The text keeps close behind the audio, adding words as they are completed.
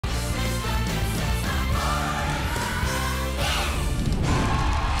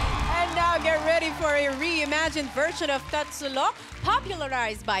ready for a reimagined version of Tatsulok,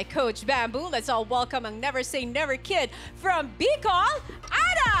 popularized by Coach Bamboo. Let's all welcome ang Never Say Never kid from Bicol,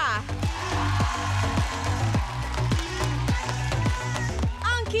 Adah!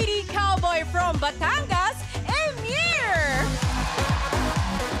 Ang kitty cowboy from Batangas, Amierr!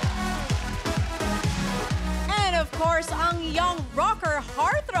 And of course, ang young rocker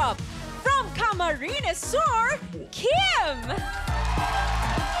heartthrob from Camarines Sur, Keem!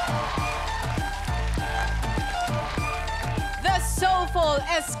 The soulful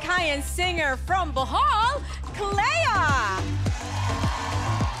Eskayan singer from Bohol, Cleia!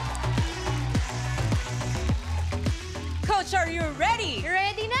 Coach, are you ready?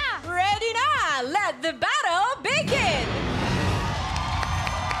 Ready na! Ready na! Let the battle begin!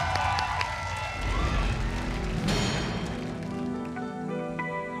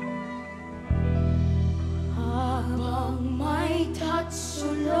 Habang may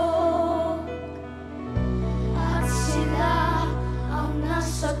Tatsulok at sila ang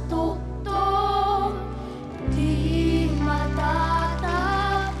nasa tuktok, di matatapos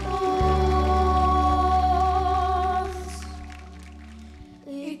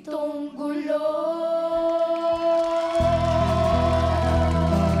itong gulo.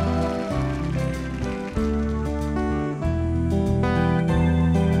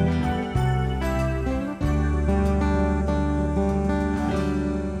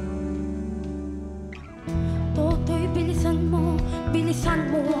 Bilisan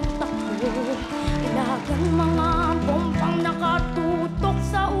mo ang takbo. Ilagang mga bombang nakatutok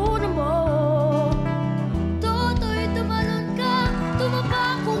sa ulo mo. Toto'y tumalon ka,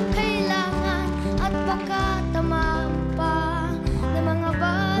 tumaba kung kailangan, at baka tamaan pa ng mga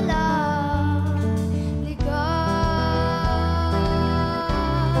bala.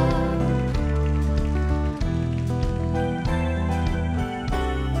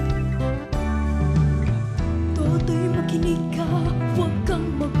 Toto'y makinig ka, huwag kang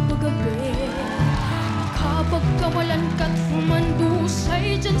magpagabi. Kapag kawalan ka't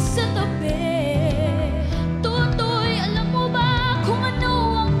humandusay dyan sa tabi. Toto'y, alam mo ba kung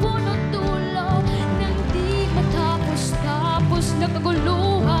ano ang punot dulo ng di matapos-tapos na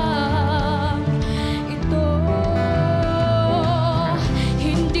kaguluhan? Ito,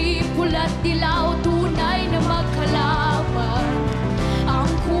 hindi pula't dilaw, tunay na magkalaban. Ang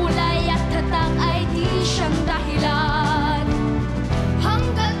kulay at tatak ay di siyang dahilan.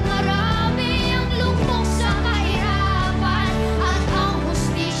 Hanggat marami ang lugmok sa kahirapan, at ang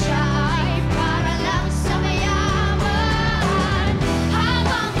hustisya ay para lang sa mayaman.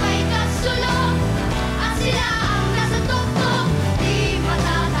 Habang may Tatsulok at sila ang nasa tuktok, di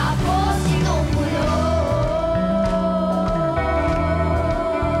matatapos itong gulo.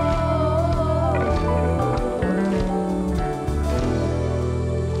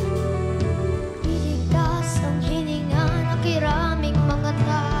 Iligtas ang hininga ng kiraming mga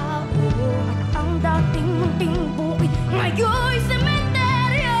tao, at ang dating munting bukid ngayon'y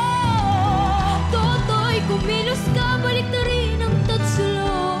sementeryo. Toto'y kumilos ka, balik na rin ang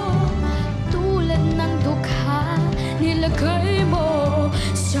Tatsulok. Tulad ng dukha, nilagay mo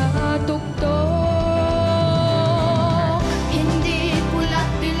sa tuktok. Hindi pula't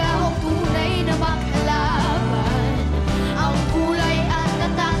dilaw, tunay na makalaban. Ang kulay at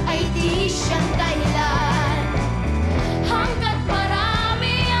tatak ay di siyang dahilan. Hanggat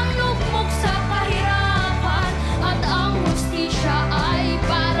marami ang lugmok sa kahirapan, at ang hustisya ay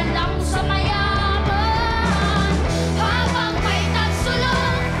para lang sa mayaman. Habang may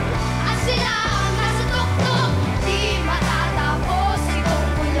Tatsulok at sila ang nasa tuktok, di matatapos itong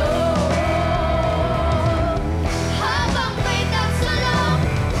gulo. Habang may Tatsulok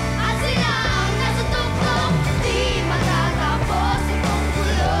at sila ang nasa tuktok, di matatapos itong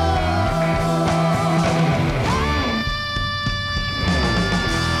gulo.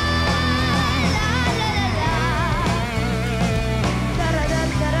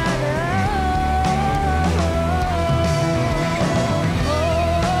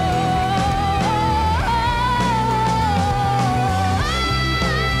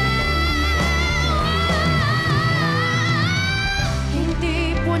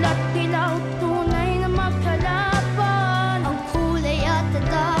 Hindi pula't dilaw, tunay na magkalaban. Ang kulay at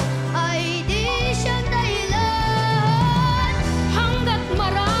tatak ay di siyang dahilan. Hanggat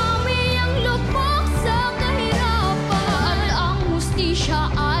marami ang lugmok sa kahirapan, at ang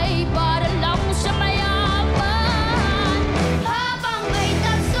hustisya ay para lang sa mayaman. Habang may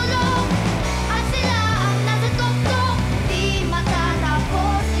Tatsulok at sila ang nasa tuktok, di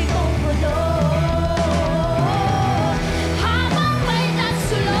matatapos itong gulo. Habang may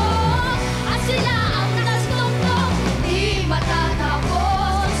Tatsulok at sila ang nasa tuktok, di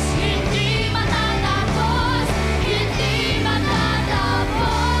matatapos, hindi matatapos.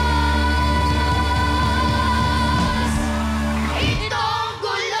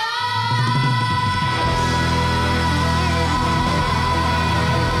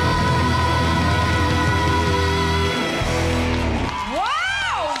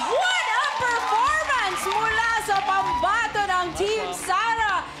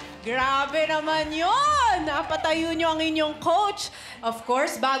 Grabe naman yun! Napatayo nyo ang inyong coach. Of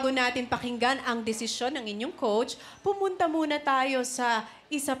course, bago natin pakinggan ang desisyon ng inyong coach, pumunta muna tayo sa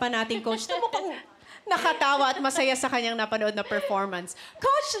isa pa nating coach na mukhang nakatawa at masaya sa kanyang napanood na performance.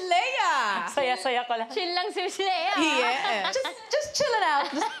 Coach Leia! Saya-saya ko lang. Chill lang si Cleia. Yes. Just chill it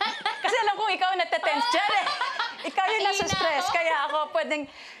out. Kasi alam kong ikaw natatense dyan eh. Ikaw yung nasa stress, kaya ako pwedeng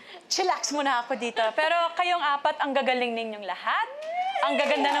chillax muna ako dito. Pero kayong apat, ang gagaling ninyong lahat. Ang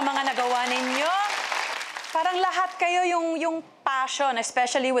gaganda ng mga nagawa ninyo. Parang lahat kayo yung passion,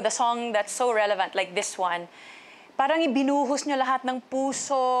 especially with a song that's so relevant like this one. Parang ibinuhos nyo lahat ng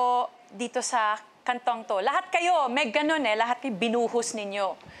puso dito sa kantong to. Lahat kayo, may ganun eh. Lahat kayo binuhos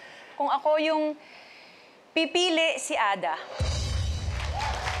ninyo. Kung ako yung pipili, si Adah.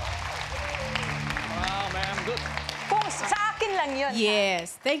 Wow, ma'am, good. Kung sa akin lang yun.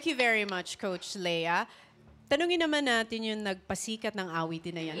 Yes. Thank you very much, Coach Leia. Tanungin naman natin yung nagpasikat ng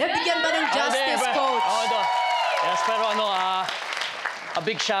awitin na yan. Nabigyan ba ng justice, Coach? Yes, pero a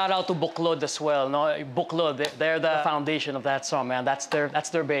big shout out to Buklod as well. No, Buklod, they're the foundation of that song, man. That's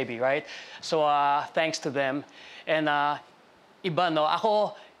their baby, right? So thanks to them. And iba, no,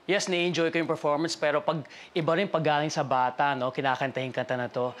 ako, yes, na-enjoy ko yung performance, pero pag iba rin pag galing sa bata, no, kinakantahin kanta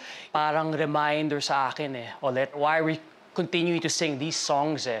na to, parang reminder sa akin eh, ulit, why we continue to sing these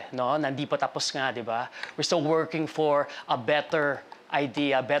songs eh, no? Nandi pa tapos nga, di ba? We're still working for a better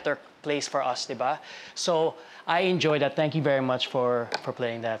idea, a better place for us, di ba? So, I enjoyed that. Thank you very much for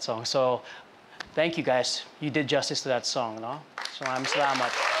playing that song. So, thank you guys. You did justice to that song, no? So,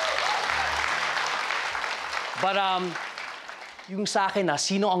 salamat. But, yung sa akin na,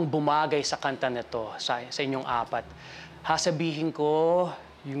 sino ang bumagay sa kanta nito, sa inyong apat? Hasabihin ko,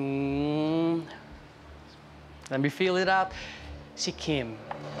 yung... Let me feel it out. Si Keem.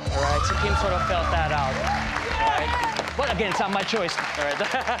 All right? Si Keem sort of felt that out. All right? But again, it's not my choice. All right?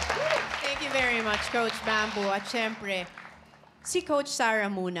 Thank you very much, Coach Bamboo. At syempre, si Coach Sarah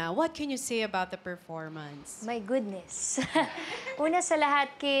muna. What can you say about the performance? My goodness. Una sa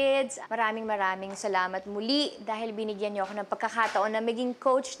lahat, kids, maraming salamat muli dahil binigyan niyo ako ng pagkakataon na maging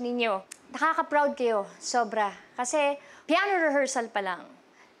coach ninyo. Nakaka-proud kayo, sobra. Kasi piano rehearsal pa lang,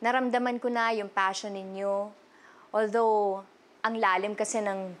 naramdaman ko na yung passion ninyo. Although, ang lalim kasi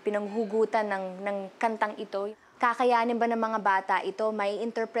ng pinanghugutan ng kantang ito, kakayanin ba ng mga bata ito? May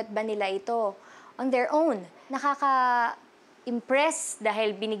interpret ba nila ito on their own? Nakaka-impress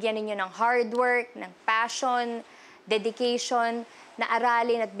dahil binigyan ninyo ng hard work, ng passion, dedication, na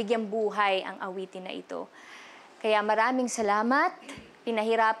aralin at bigyang buhay ang awitin na ito. Kaya maraming salamat.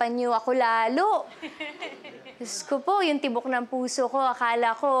 Pinahirapan niyo ako lalo. Diyos ko po, yung tibok ng puso ko,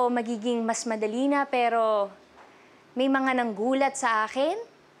 akala ko magiging mas madali na, pero may mga nanggulat sa akin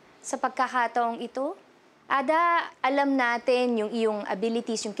sa pagkakataong ito. Adah, alam natin yung iyong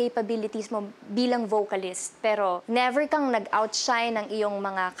abilities, yung capabilities mo bilang vocalist, pero never kang nag-outshine ng iyong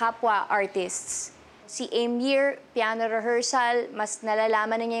mga kapwa artists. Si Amierr, piano rehearsal, mas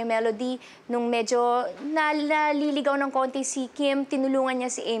nalalaman na niya yung melody. Nung medyo naliligaw ng konti si Keem, tinulungan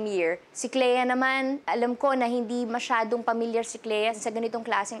niya si Amierr. Si Cleia naman, alam ko na hindi masyadong familiar si Cleia sa ganitong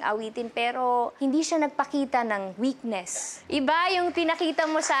klaseng awitin, pero hindi siya nagpakita ng weakness. Iba yung pinakita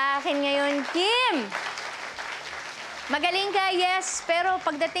mo sa akin ngayon, Keem! Magaling ka, yes, pero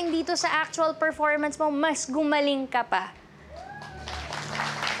pagdating dito sa actual performance mo, mas gumaling ka pa.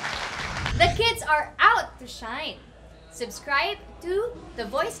 The kids are out to shine. Subscribe to the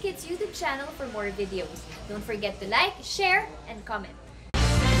Voice Kids YouTube channel for more videos. Don't forget to like, share, and comment.